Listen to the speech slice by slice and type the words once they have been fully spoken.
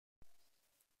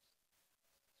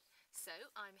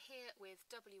So I'm here with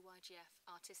WYGF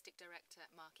Artistic Director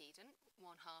Mark Eden,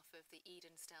 one half of the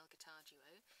Eden style guitar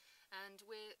duo, and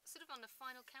we're sort of on the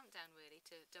final countdown really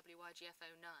to WYGF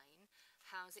 09.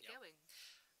 How's it going?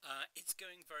 It's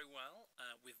going very well.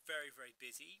 We're very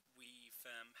busy. We've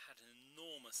had an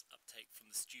enormous uptake from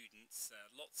the students,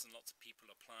 lots and lots of people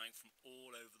applying from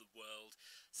all over the world,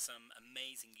 some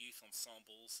amazing youth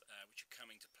ensembles which are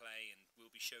coming to play, and we'll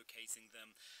be showcasing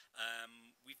them.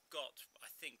 We've got,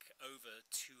 I think, over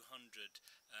 200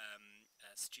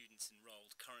 students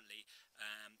enrolled currently,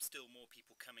 still more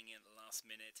people coming in at the last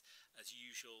minute as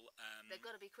usual. They've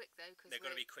got to be quick though, because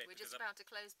we're just about to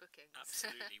close bookings.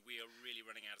 Absolutely, we are really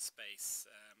running out of space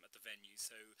at the venue,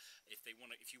 so if you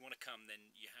want to come, then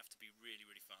you have to be really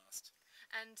fast.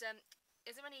 And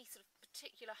is there any sort of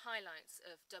particular highlights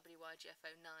of WYGF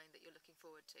 09 that you're looking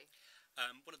forward to?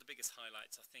 One of the biggest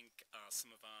highlights, I think, are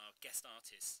some of our guest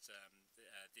artists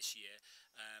this year.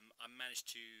 I managed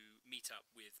to meet up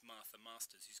with Martha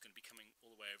Masters, who's going to be coming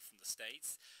all the way over from the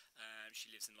States.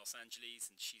 She lives in Los Angeles,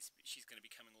 and she's going to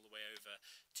be coming all the way over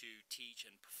to teach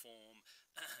and perform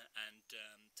and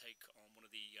take on one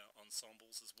of the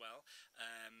ensembles as well.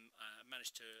 I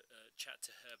managed to chat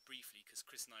to her briefly because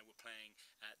Chris and I were playing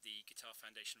at the Guitar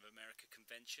Foundation of America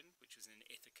convention, which was in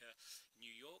Ithaca,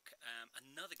 New York.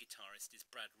 Another guitarist is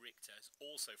Brad Richter, who's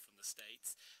also from the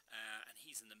States, and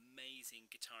he's an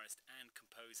amazing guitarist and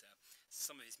composer.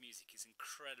 Some of his music is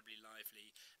incredibly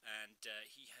lively, and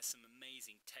he has some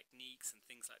amazing techniques and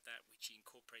things like that which he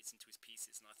incorporates into his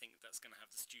pieces, and I think that's going to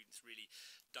have the students really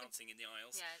dancing in the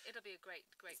aisles. Yeah, it'll be a great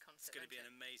concert. It's going to be an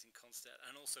amazing concert.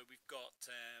 And also we've got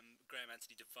Graham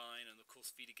Anthony Devine and of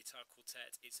course Vida Guitar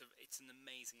Quartet. It's an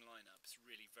amazing lineup. It's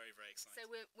really very exciting. So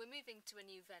we're moving to a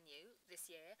new venue this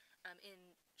year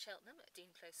in Cheltenham at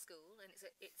Dean Close School, and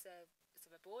it's a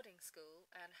sort of a boarding school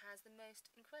and has the most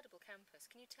incredible campus.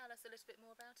 Can you tell us a little bit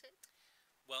more about it?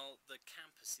 Well, the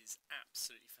campus is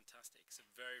absolutely fantastic. It's a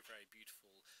very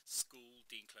beautiful school,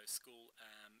 Dean Close School.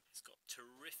 It's got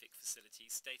terrific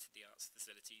facilities, state-of-the-art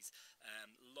facilities,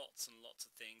 lots and lots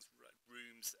of things,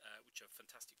 rooms which are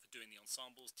fantastic for doing the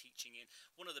ensembles, teaching in.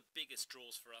 One of the biggest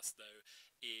draws for us, though,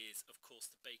 is, of course,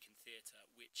 the Bacon Theatre,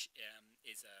 which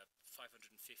is a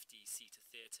 550-seater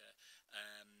theatre,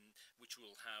 which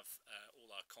will have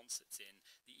all our concerts in,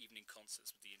 the evening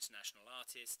concerts with the international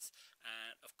artists,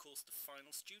 and, of course, the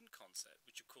final student concert,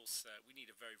 which of course we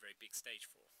need a very big stage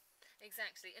for.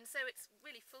 Exactly, and so it's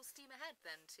really full steam ahead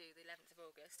then to the 11th of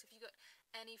August. Have you got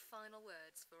any final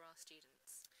words for our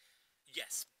students?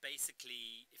 Yes,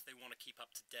 basically, if they want to keep up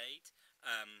to date,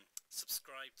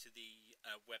 subscribe to the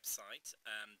website,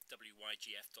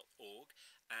 wygf.org,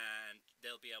 and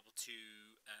they'll be able to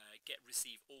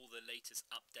receive all the latest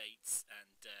updates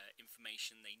and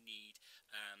information they need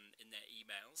in their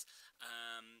emails,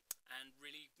 and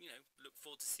really, look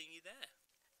forward to seeing you there.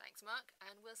 Thanks, Mark,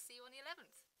 and we'll see you on the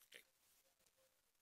 11th.